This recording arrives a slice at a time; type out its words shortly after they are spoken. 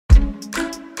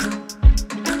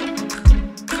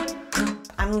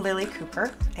I'm Lilli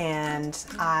Cooper, and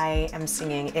I am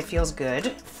singing It Feels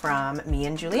Good from Me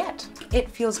and Juliet. It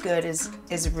Feels Good is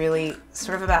really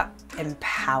sort of about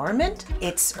empowerment.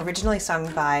 It's originally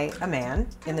sung by a man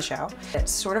in the show. It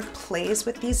sort of plays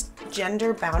with these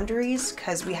gender boundaries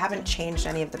because we haven't changed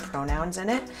any of the pronouns in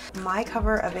it. My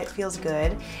cover of It Feels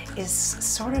Good is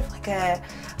sort of like a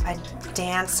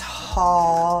dance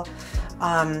hall,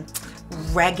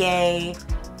 reggae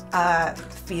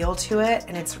feel to it,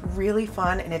 and it's really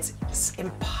fun, and it's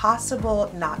impossible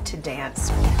not to dance.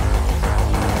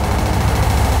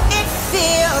 It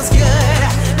feels good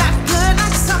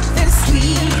like something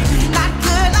sweet, not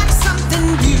good like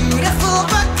something beautiful,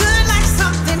 but good like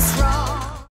something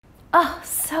strong. Oh,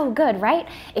 so good, right?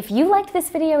 If you liked this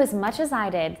video as much as I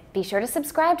did, be sure to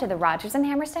subscribe to the Rodgers and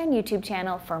Hammerstein YouTube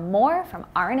channel for more from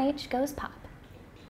R&H Goes Pop.